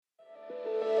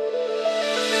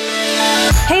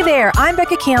Hey there, I'm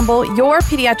Becca Campbell, your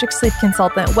pediatric sleep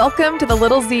consultant. Welcome to the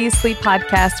Little Z Sleep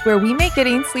Podcast, where we make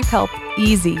getting sleep help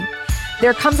easy.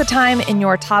 There comes a time in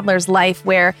your toddler's life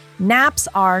where naps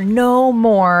are no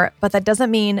more, but that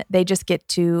doesn't mean they just get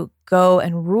to go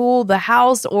and rule the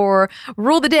house or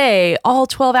rule the day, all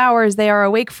 12 hours they are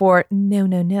awake for.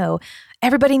 No.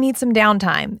 Everybody needs some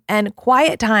downtime, and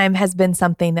quiet time has been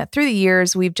something that through the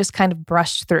years we've just kind of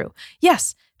brushed through.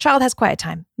 Yes, child has quiet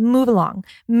time. Move along.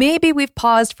 Maybe we've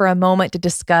paused for a moment to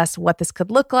discuss what this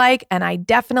could look like, and I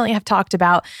definitely have talked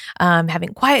about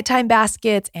having quiet time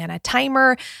baskets and a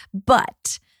timer,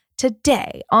 but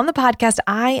today on the podcast,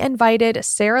 I invited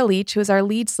Sarah Leach, who is our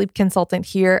lead sleep consultant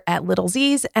here at Little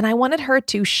Z's, and I wanted her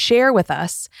to share with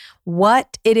us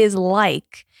what it is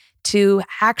like to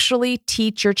actually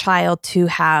teach your child to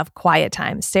have quiet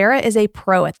time. Sarah is a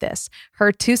pro at this.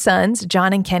 Her two sons,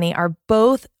 John and Kenny, are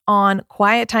both on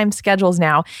quiet time schedules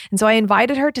now. And so I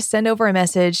invited her to send over a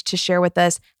message to share with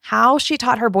us how she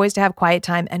taught her boys to have quiet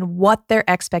time and what their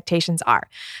expectations are.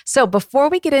 So before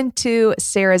we get into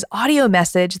Sarah's audio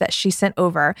message that she sent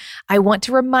over, I want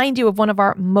to remind you of one of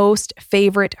our most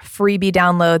favorite freebie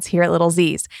downloads here at Little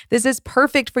Z's. This is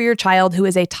perfect for your child who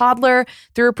is a toddler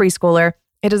through a preschooler.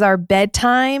 It is our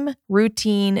bedtime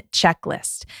routine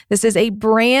checklist. This is a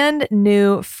brand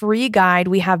new free guide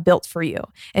we have built for you.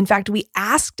 In fact, we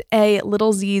asked a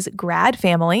Little Z's grad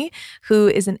family who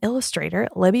is an illustrator,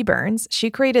 Libby Burns. She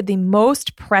created the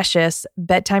most precious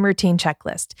bedtime routine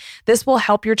checklist. This will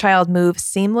help your child move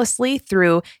seamlessly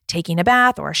through taking a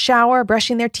bath or a shower,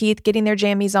 brushing their teeth, getting their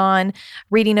jammies on,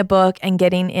 reading a book, and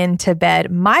getting into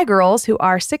bed. My girls, who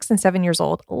are 6 and 7 years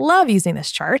old, love using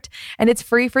this chart, and it's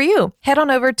free for you. Head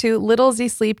on over to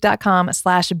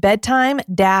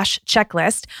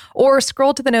littlezsleep.com/bedtime-checklist or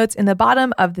scroll to the notes in the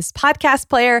bottom of this podcast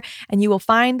player and you will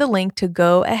find the link to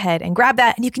go ahead and grab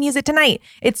that, and you can use it tonight.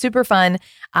 It's super fun.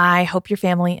 I hope your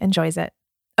family enjoys it.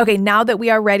 Okay, now that we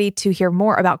are ready to hear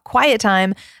more about quiet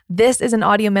time, this is an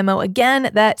audio memo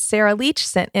again that Sarah Leach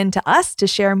sent in to us to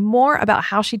share more about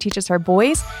how she teaches her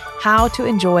boys how to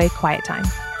enjoy quiet time.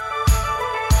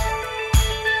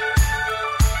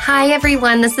 Hi,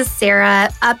 everyone. This is Sarah.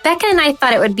 Becca and I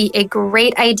thought it would be a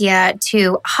great idea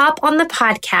to hop on the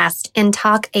podcast and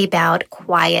talk about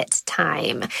quiet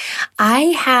time.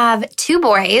 I have two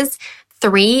boys,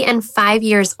 3 and 5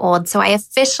 years old, so I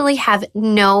officially have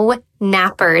no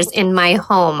nappers in my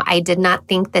home. I did not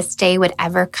think this day would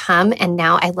ever come, and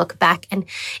now I look back and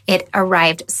it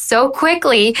arrived so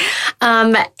quickly.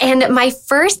 And my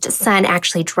first son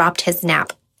actually dropped his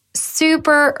nap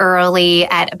super early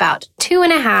at about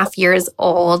 2.5 years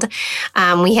old.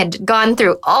 We had gone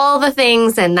through all the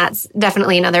things, and that's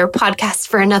definitely another podcast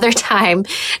for another time.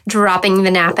 Dropping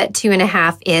the nap at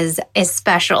 2.5 is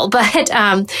special, but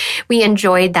we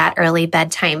enjoyed that early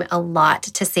bedtime a lot,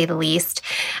 to say the least.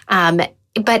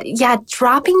 But yeah,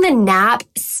 dropping the nap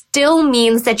still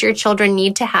means that your children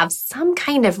need to have some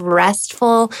kind of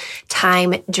restful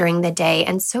time during the day.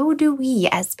 And so do we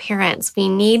as parents. We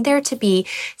need there to be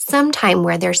some time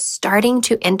where they're starting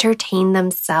to entertain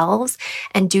themselves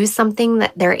and do something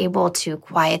that they're able to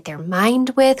quiet their mind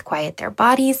with, quiet their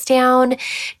bodies down,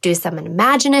 do some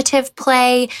imaginative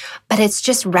play, but it's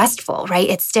just restful, right?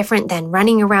 It's different than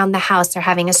running around the house or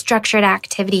having a structured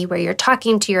activity where you're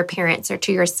talking to your parents or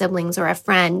to your siblings or a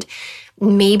friend.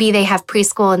 Maybe they have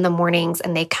preschool in the mornings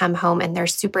and they come home and they're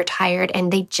super tired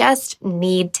and they just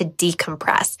need to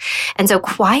decompress. And so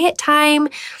quiet time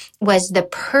was the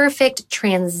perfect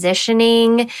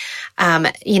transitioning,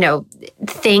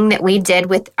 thing that we did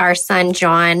with our son,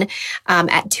 John,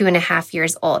 at 2.5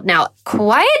 years old. Now,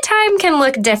 quiet time can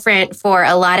look different for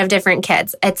a lot of different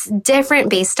kids. It's different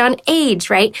based on age,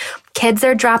 right? Kids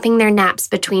are dropping their naps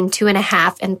between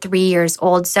 2.5 and 3 years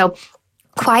old. So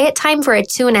quiet time for a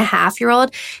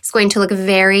 2.5-year-old is going to look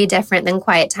very different than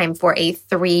quiet time for a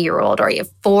 3-year-old or a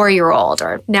 4-year-old,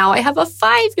 or now I have a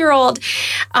 5-year-old.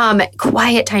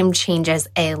 Quiet time changes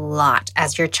a lot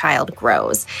as your child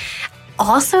grows.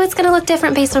 Also, it's going to look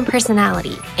different based on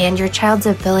personality and your child's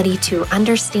ability to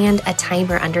understand a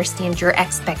timer, understand your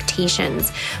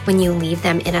expectations when you leave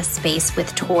them in a space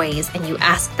with toys and you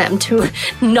ask them to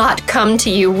not come to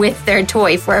you with their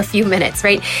toy for a few minutes,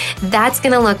 right? That's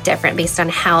going to look different based on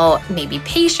how maybe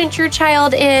patient your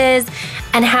child is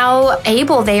and how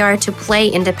able they are to play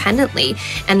independently.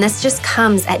 And this just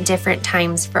comes at different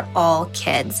times for all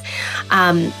kids.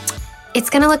 It's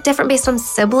going to look different based on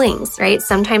siblings, right?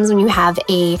 Sometimes when you have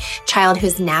a child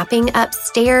who's napping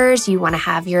upstairs, you want to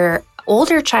have your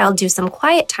older child do some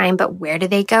quiet time, but where do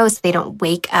they go so they don't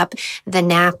wake up the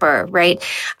napper, right?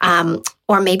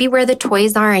 Or maybe where the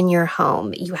toys are in your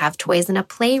home. You have toys in a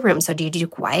playroom. So do you do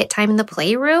quiet time in the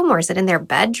playroom, or is it in their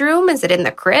bedroom? Is it in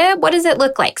the crib? What does it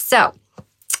look like? So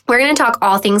we're going to talk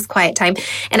all things quiet time,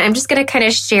 and I'm just going to kind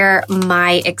of share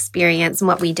my experience and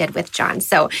what we did with John.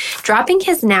 So dropping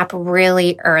his nap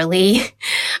really early,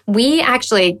 we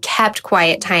actually kept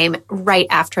quiet time right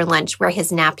after lunch where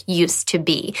his nap used to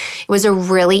be. It was a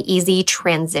really easy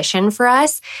transition for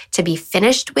us to be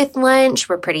finished with lunch.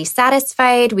 We're pretty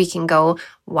satisfied. We can go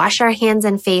wash our hands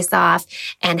and face off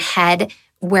and head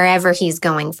wherever he's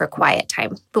going for quiet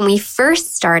time. When we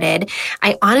first started,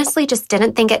 I honestly just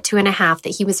didn't think at 2.5 that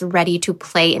he was ready to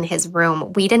play in his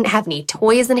room. We didn't have any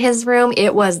toys in his room.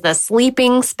 It was the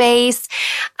sleeping space.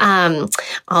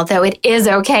 Although it is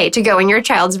okay to go in your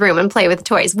child's room and play with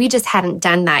toys. We just hadn't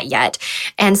done that yet.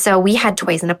 And so we had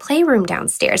toys in a playroom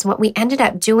downstairs. What we ended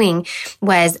up doing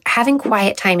was having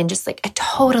quiet time in just like a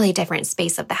totally different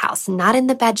space of the house, not in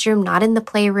the bedroom, not in the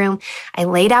playroom. I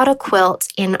laid out a quilt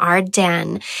in our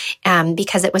den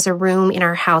because it was a room in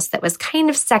our house that was kind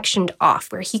of sectioned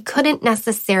off where he couldn't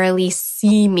necessarily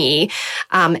see me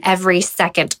every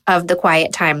second of the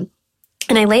quiet time.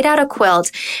 And I laid out a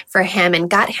quilt for him and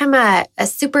got him a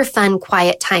super fun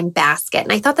quiet time basket.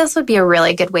 And I thought this would be a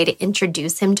really good way to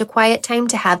introduce him to quiet time,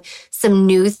 to have some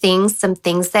new things, some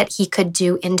things that he could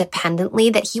do independently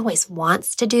that he always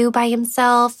wants to do by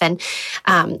himself. And,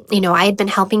 I had been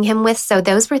helping him with. So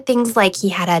those were things like he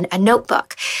had a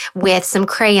notebook with some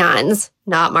crayons,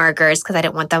 not markers, because I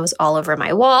didn't want those all over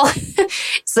my wall.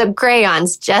 Some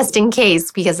crayons just in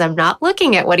case, because I'm not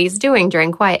looking at what he's doing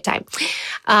during quiet time.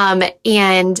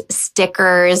 And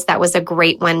stickers. That was a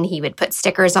great one. He would put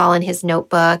stickers all in his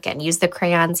notebook and use the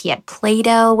crayons. He had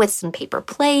Play-Doh with some paper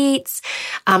plates.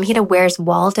 He had a Where's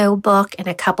Waldo book and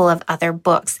a couple of other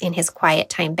books in his quiet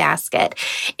time basket.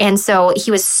 And so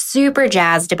he was super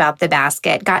jazzed about the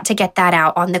basket, got to get that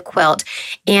out on the quilt.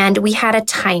 And we had a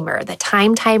timer, the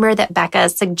time timer that Becca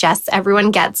suggests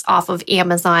everyone gets off of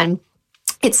Amazon.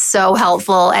 It's so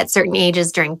helpful at certain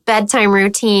ages during bedtime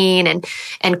routine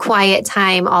and quiet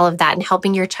time, all of that, and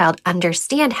helping your child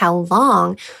understand how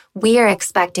long we are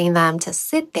expecting them to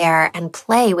sit there and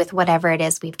play with whatever it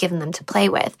is we've given them to play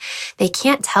with. They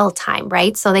can't tell time,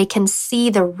 right? So they can see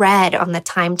the red on the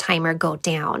time timer go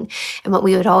down. And what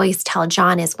we would always tell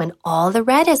John is when all the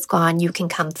red is gone, you can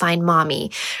come find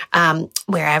mommy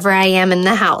wherever I am in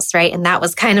the house, right? And that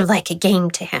was kind of like a game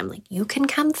to him. Like, you can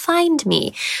come find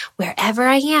me wherever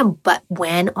I am, but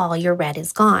when all your red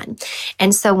is gone.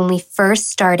 And so when we first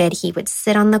started, he would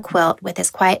sit on the quilt with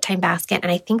his quiet time basket.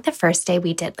 And I think the first day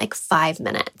we did like 5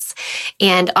 minutes.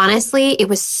 And honestly, it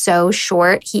was so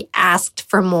short. He asked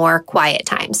for more quiet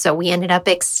time. So we ended up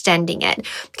extending it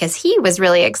because he was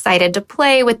really excited to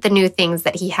play with the new things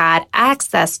that he had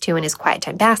access to in his quiet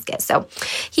time basket. So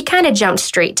he kind of jumped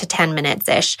straight to 10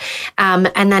 minutes-ish.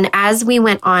 And then as we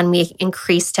went on, we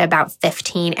increased to about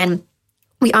 15. And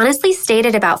we honestly stayed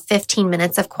at about 15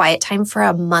 minutes of quiet time for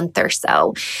a month or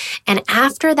so. And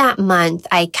after that month,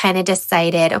 I kind of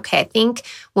decided, okay, I think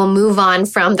we'll move on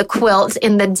from the quilt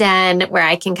in the den where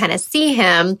I can kind of see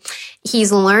him.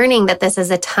 He's learning that this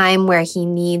is a time where he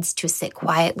needs to sit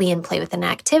quietly and play with an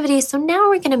activity. So now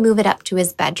we're going to move it up to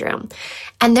his bedroom.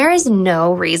 And there is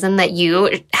no reason that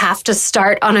you have to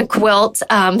start on a quilt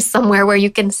somewhere where you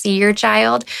can see your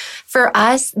child. For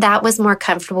us, that was more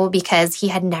comfortable because he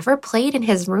had never played in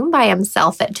his room by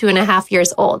himself at 2.5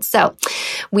 years old. So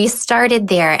we started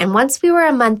there. And once we were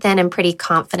a month in and pretty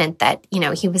confident that,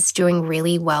 he was doing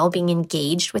really well, being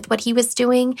engaged with what he was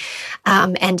doing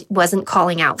and wasn't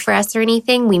calling out for us or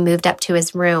anything, we moved up to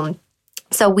his room.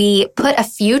 So we put a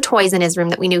few toys in his room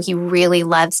that we knew he really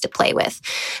loves to play with.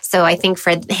 So I think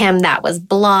for him, that was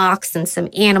blocks and some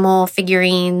animal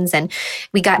figurines. And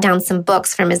we got down some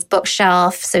books from his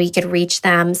bookshelf so he could reach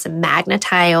them, some magnet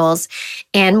tiles.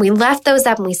 And we left those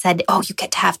up and we said, oh, you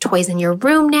get to have toys in your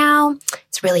room now.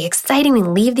 It's really exciting. We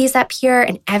leave these up here.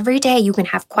 And every day you can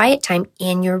have quiet time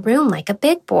in your room like a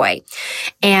big boy.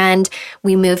 And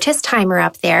we moved his timer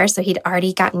up there. So he'd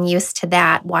already gotten used to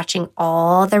that, watching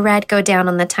all the red go down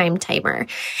on the time timer.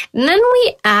 And then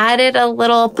we added a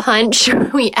little punch.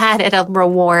 We added a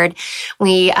reward.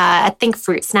 I think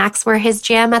fruit snacks were his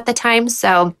jam at the time.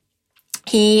 So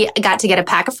He got to get a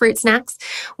pack of fruit snacks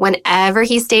whenever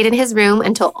he stayed in his room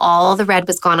until all the red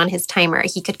was gone on his timer.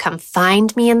 He could come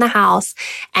find me in the house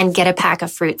and get a pack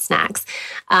of fruit snacks.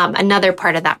 Another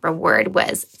part of that reward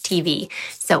was TV.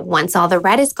 So once all the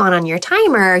red is gone on your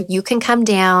timer, you can come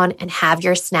down and have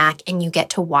your snack and you get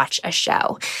to watch a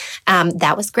show.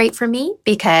 That was great for me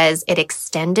because it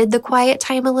extended the quiet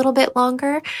time a little bit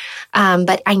longer.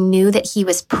 But I knew that he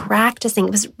was practicing.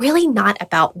 It was really not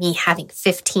about me having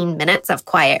 15 minutes of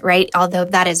quiet, right? Although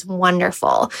that is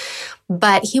wonderful.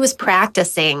 But he was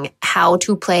practicing how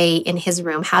to play in his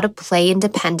room, how to play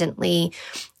independently,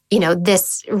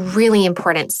 this really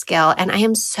important skill. And I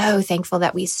am so thankful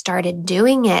that we started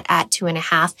doing it at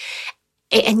 2.5.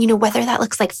 And whether that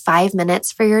looks like 5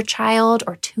 minutes for your child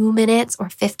or 2 minutes or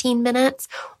 15 minutes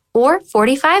or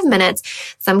 45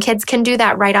 minutes, some kids can do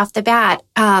that right off the bat.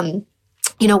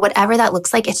 Whatever that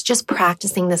looks like, it's just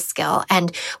practicing the skill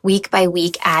and week by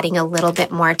week adding a little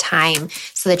bit more time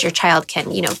so that your child can,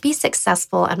 be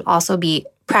successful and also be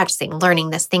practicing learning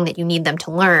this thing that you need them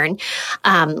to learn.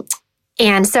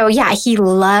 And so, he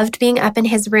loved being up in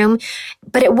his room,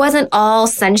 but it wasn't all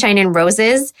sunshine and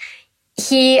roses.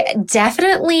 He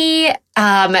definitely,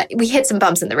 we hit some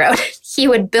bumps in the road. He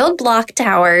would build block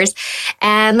towers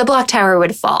and the block tower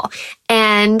would fall.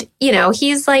 And,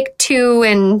 he's like 2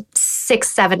 and 6,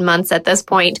 7 months at this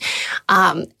point.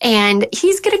 And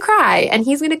he's going to cry and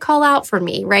he's going to call out for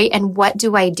me, right? And what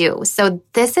do I do? So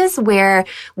this is where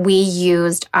we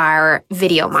used our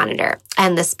video monitor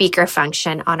and the speaker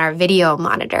function on our video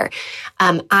monitor.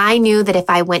 I knew that if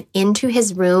I went into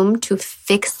his room to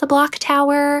fix the block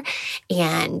tower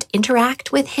and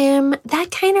interact with him,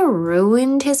 that kind of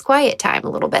ruined his quiet time a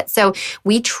little bit. So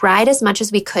we tried as much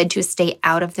as we could to stay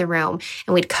out of the room,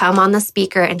 and we'd come on the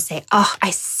speaker and say, "Oh,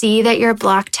 I see that your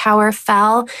block tower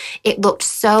fell. It looked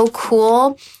so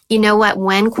cool. You know what?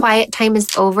 When quiet time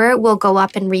is over, we'll go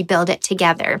up and rebuild it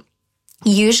together."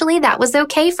 Usually that was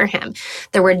okay for him.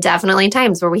 There were definitely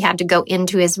times where we had to go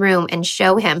into his room and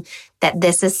show him that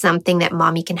this is something that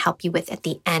mommy can help you with at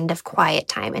the end of quiet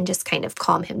time and just kind of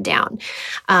calm him down.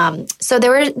 So there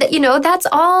were, that's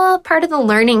all part of the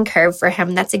learning curve for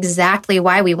him. That's exactly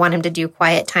why we want him to do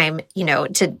quiet time,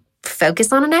 to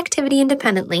focus on an activity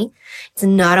independently. It's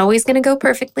not always going to go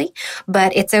perfectly,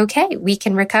 but it's okay. We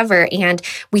can recover, and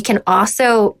we can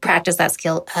also practice that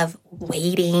skill of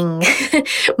waiting.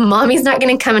 Mommy's not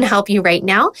going to come and help you right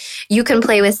now. You can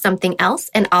play with something else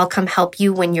and I'll come help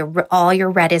you when all your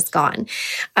red is gone.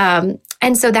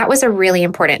 And so that was a really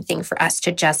important thing for us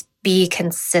to just be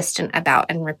consistent about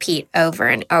and repeat over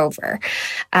and over.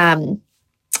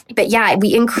 But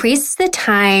we increased the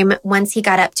time once he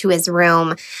got up to his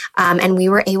room, and we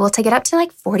were able to get up to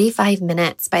like 45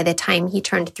 minutes. By the time he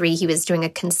turned 3, he was doing a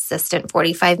consistent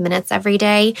 45 minutes every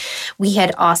day. We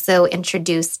had also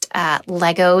introduced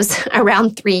Legos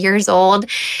around 3 years old,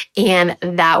 and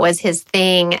that was his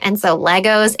thing. And so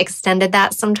Legos extended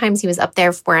that. Sometimes he was up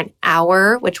there for an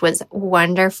hour, which was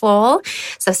wonderful.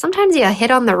 So sometimes you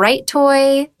hit on the right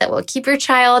toy that will keep your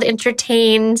child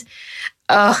entertained.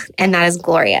 Oh, and that is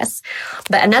glorious.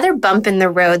 But another bump in the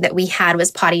road that we had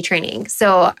was potty training.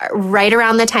 So right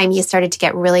around the time he started to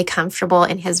get really comfortable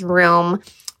in his room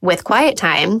with quiet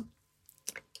time,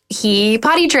 he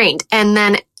potty trained and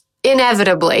then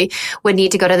inevitably would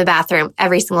need to go to the bathroom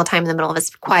every single time in the middle of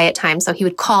his quiet time. So he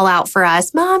would call out for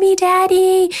us, "Mommy,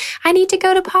 Daddy, I need to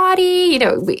go to potty."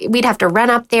 We'd have to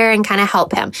run up there and kind of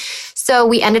help him. So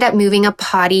we ended up moving a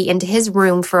potty into his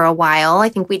room for a while. I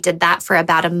think we did that for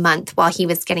about a month while he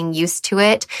was getting used to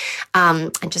it.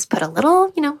 And just put a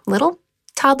little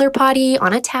toddler potty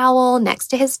on a towel next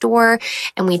to his door.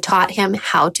 And we taught him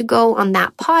how to go on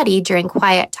that potty during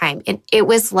quiet time. And it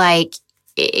was like,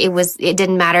 it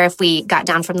didn't matter if we got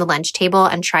down from the lunch table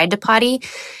and tried to potty.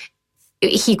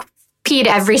 He peed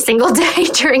every single day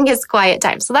during his quiet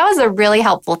time. So that was a really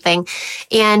helpful thing.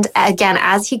 And again,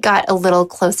 as he got a little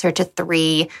closer to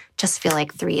 3, just feel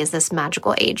like 3 is this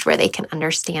magical age where they can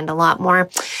understand a lot more.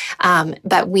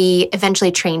 But we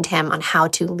eventually trained him on how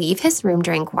to leave his room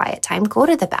during quiet time, go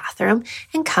to the bathroom,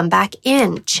 and come back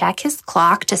in. Check his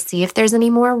clock to see if there's any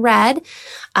more red.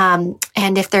 And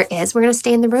if there is, we're going to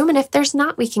stay in the room. And if there's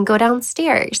not, we can go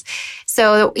downstairs.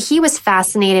 So he was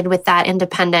fascinated with that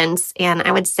independence. And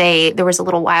I would say there was a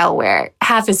little while where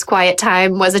half his quiet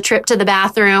time was a trip to the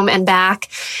bathroom and back.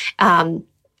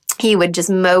 He would just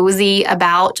mosey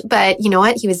about, but you know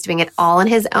what? He was doing it all on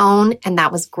his own, and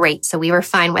that was great. So we were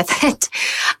fine with it.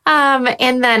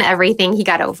 And then he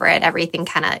got over it. Everything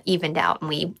kind of evened out, and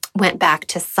we went back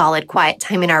to solid quiet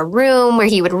time in our room where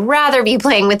he would rather be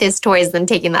playing with his toys than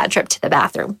taking that trip to the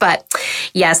bathroom. But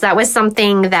yes, that was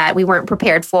something that we weren't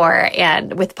prepared for.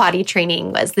 And with potty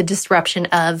training was the disruption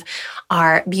of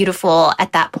our beautiful,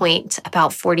 at that point,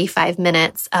 about 45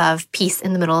 minutes of peace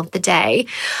in the middle of the day.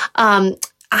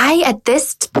 I, at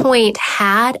this point,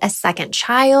 had a second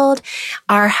child.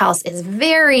 Our house is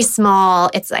very small.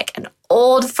 It's like an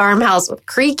old farmhouse with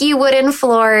creaky wooden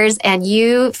floors, and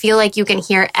you feel like you can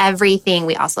hear everything.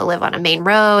 We also live on a main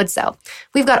road, so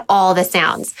we've got all the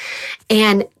sounds.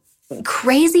 And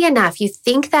crazy enough, you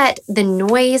think that the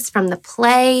noise from the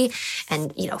play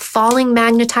and, falling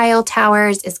magnetile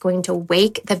towers is going to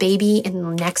wake the baby in the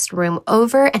next room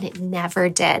over, and it never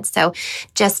did. So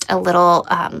just a little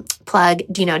plug,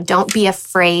 don't be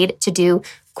afraid to do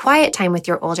quiet time with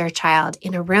your older child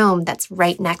in a room that's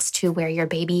right next to where your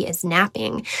baby is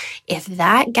napping. If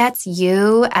that gets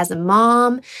you as a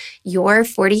mom, your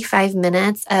 45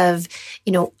 minutes of,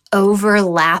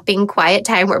 overlapping quiet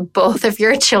time where both of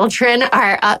your children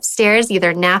are upstairs,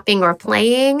 either napping or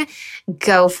playing,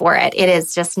 go for it. It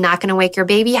is just not going to wake your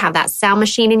baby. Have that sound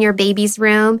machine in your baby's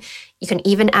room. You can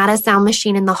even add a sound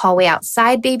machine in the hallway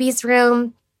outside baby's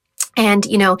room. And,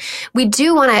 we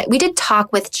did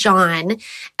talk with John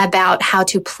about how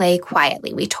to play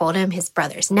quietly. We told him his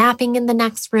brother's napping in the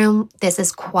next room. This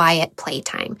is quiet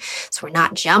playtime. So we're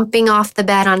not jumping off the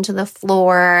bed onto the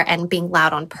floor and being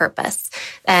loud on purpose.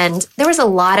 And there was a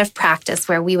lot of practice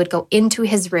where we would go into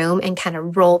his room and kind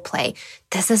of role play.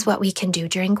 This is what we can do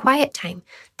during quiet time.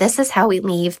 This is how we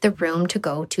leave the room to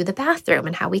go to the bathroom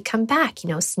and how we come back,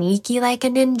 sneaky like a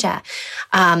ninja.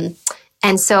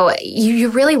 And so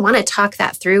you really want to talk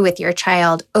that through with your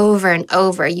child over and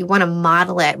over. You want to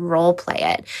model it, role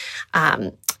play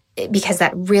it, because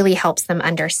that really helps them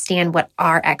understand what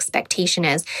our expectation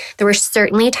is. There were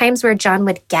certainly times where John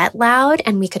would get loud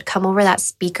and we could come over that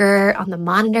speaker on the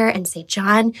monitor and say,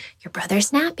 John, your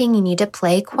brother's napping. You need to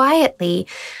play quietly.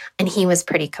 And he was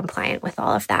pretty compliant with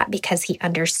all of that because he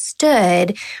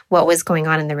understood what was going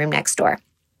on in the room next door.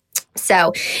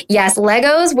 So yes,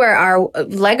 Legos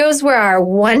were our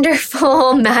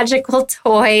wonderful magical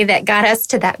toy that got us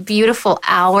to that beautiful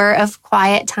hour of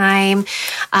quiet time.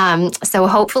 So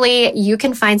hopefully you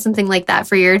can find something like that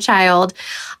for your child.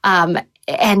 And,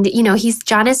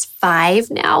 John is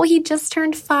 5 now. He just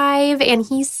turned 5 and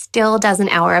he still does an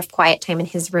hour of quiet time in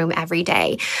his room every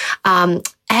day.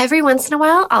 Every once in a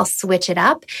while, I'll switch it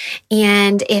up.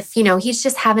 And if, he's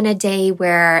just having a day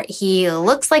where he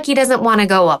looks like he doesn't want to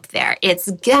go up there, it's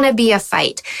going to be a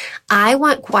fight. I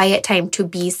want quiet time to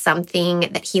be something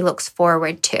that he looks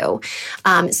forward to.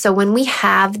 So when we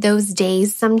have those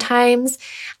days sometimes,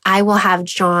 I will have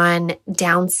John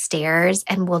downstairs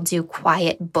and we'll do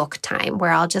quiet book time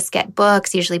where I'll just get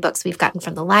books, usually books we've gotten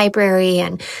from the library,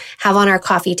 and have on our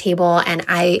coffee table. And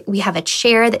we have a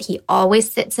chair that he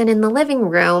always sits in the living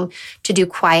room to do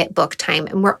quiet book time.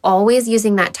 And we're always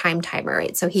using that time timer,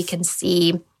 right? So he can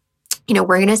see, we're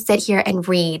going to sit here and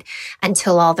read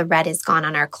until all the red is gone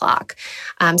on our clock.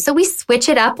 So we switch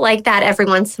it up like that every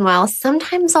once in a while.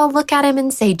 Sometimes I'll look at him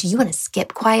and say, do you want to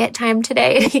skip quiet time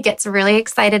today? He gets really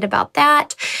excited about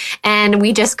that. And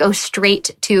we just go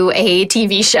straight to a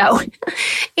TV show.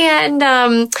 And,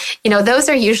 those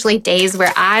are usually days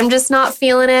where I'm just not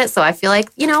feeling it. So I feel like,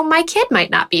 my kid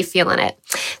might not be feeling it.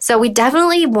 So we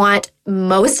definitely want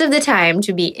most of the time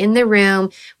to be in the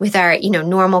room with our,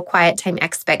 normal quiet time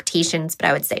expectations. But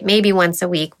I would say maybe once a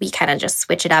week, we kind of just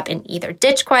switch it up and either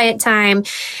ditch quiet time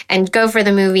and go for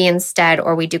the movie instead,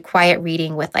 or we do quiet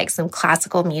reading with like some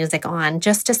classical music on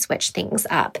just to switch things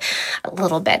up a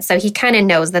little bit. So he kind of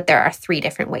knows that there are 3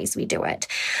 different ways we do it.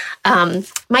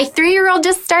 My 3-year-old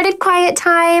just started quiet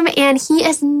time and he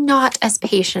is not as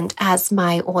patient as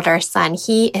my older son.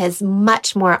 He is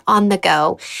much more on the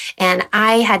go. And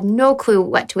I had no clue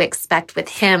what to expect with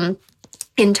him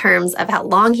in terms of how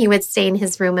long he would stay in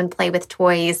his room and play with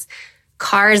toys.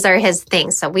 Cars are his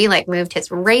thing. So we moved his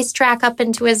racetrack up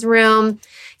into his room,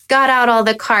 got out all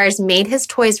the cars, made his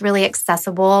toys really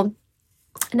accessible.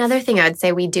 Another thing I would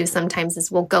say we do sometimes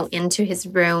is we'll go into his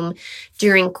room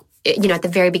during at the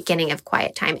very beginning of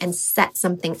quiet time and set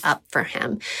something up for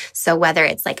him. So whether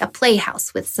it's like a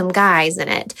playhouse with some guys in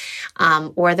it,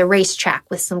 or the racetrack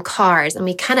with some cars, and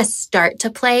we kind of start to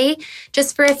play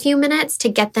just for a few minutes to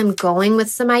get them going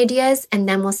with some ideas. And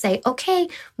then we'll say, okay,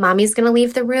 mommy's going to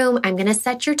leave the room. I'm going to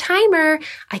set your timer.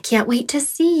 I can't wait to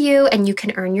see you. And you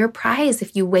can earn your prize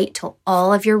if you wait till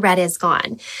all of your red is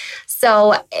gone.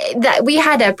 So that we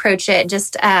had to approach it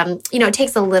just, it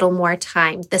takes a little more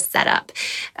time, the setup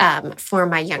for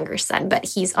my younger son. But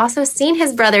he's also seen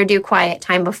his brother do quiet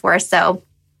time before. So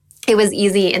it was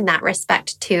easy in that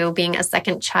respect too, being a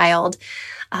second child.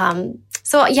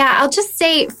 I'll just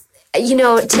say,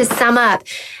 to sum up,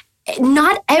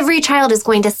 not every child is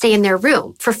going to stay in their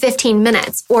room for 15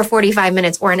 minutes or 45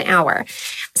 minutes or an hour.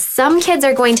 Some kids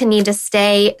are going to need to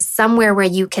stay somewhere where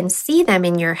you can see them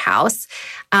in your house,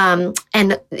 and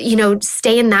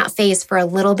stay in that phase for a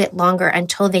little bit longer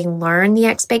until they learn the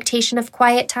expectation of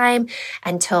quiet time,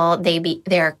 until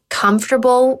they're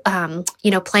comfortable,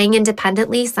 playing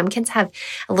independently. Some kids have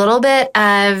a little bit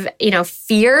of,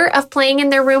 fear of playing in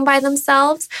their room by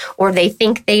themselves, or they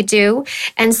think they do.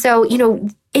 And so,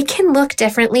 it can look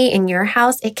differently in your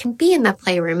house. It can be in the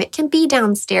playroom. It can be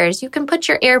downstairs. You can put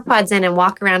your AirPods in and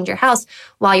walk around your house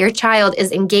while your child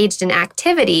is engaged in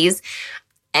activities.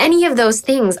 Any of those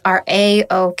things are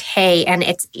A-okay. And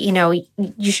it's,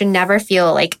 you should never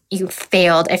feel like you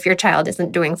failed if your child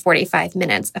isn't doing 45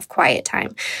 minutes of quiet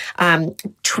time.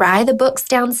 Try the books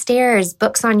downstairs,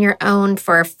 books on your own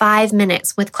for 5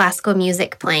 minutes with classical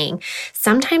music playing.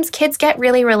 Sometimes kids get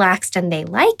really relaxed and they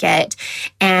like it.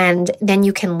 And then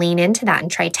you can lean into that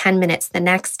and try 10 minutes the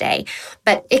next day.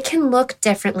 But it can look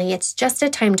differently. It's just a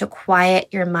time to quiet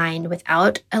your mind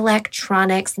without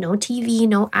electronics, no TV,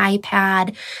 no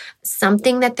iPad,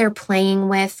 something that they're playing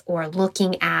with or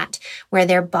looking at where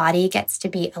their body gets to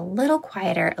be a little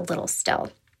quieter, a little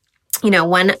still.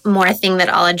 One more thing that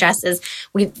I'll address is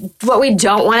what we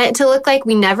don't want it to look like.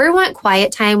 We never want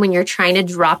quiet time when you're trying to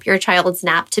drop your child's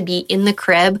nap to be in the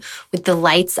crib with the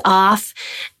lights off.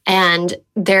 And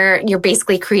you're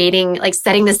basically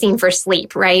setting the scene for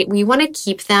sleep, right? We want to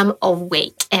keep them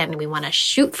awake and we want to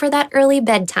shoot for that early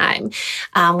bedtime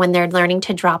when they're learning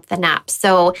to drop the nap.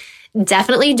 So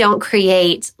definitely don't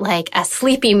create like a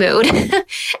sleepy mood.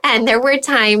 And there were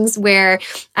times where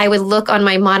I would look on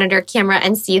my monitor camera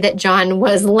and see that John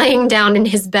was laying down in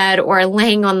his bed or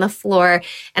laying on the floor,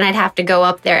 and I'd have to go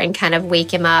up there and kind of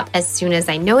wake him up as soon as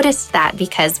I noticed that,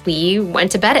 because we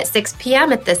went to bed at 6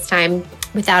 p.m. at this time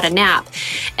without a nap.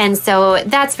 And so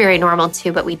that's very normal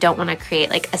too, but we don't want to create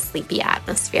like a sleepy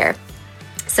atmosphere.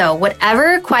 So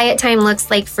whatever quiet time looks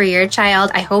like for your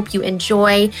child, I hope you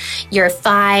enjoy your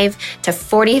 5 to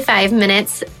 45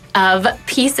 minutes of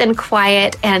peace and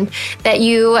quiet, and that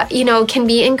you can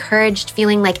be encouraged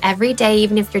feeling like every day,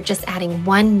 even if you're just adding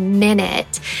 1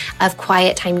 minute of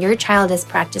quiet time, your child is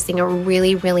practicing a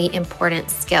really, really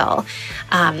important skill.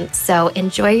 So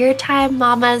enjoy your time,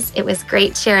 mamas. It was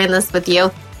great sharing this with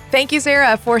you. Thank you,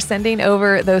 Sarah, for sending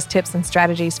over those tips and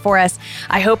strategies for us.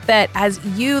 I hope that as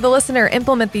you, the listener,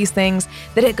 implement these things,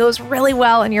 that it goes really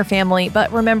well in your family.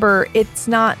 But remember, it's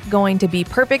not going to be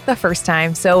perfect the first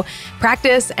time. So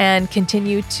practice and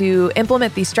continue to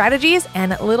implement these strategies,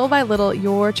 and little by little,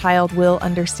 your child will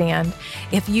understand.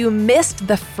 If you missed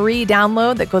the free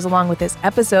download that goes along with this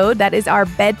episode, that is our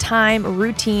bedtime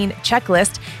routine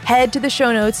checklist. Head to the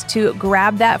show notes to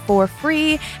grab that for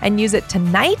free and use it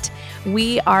tonight.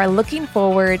 We are looking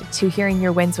forward to hearing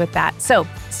your wins with that. So,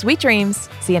 sweet dreams.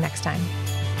 See you next time.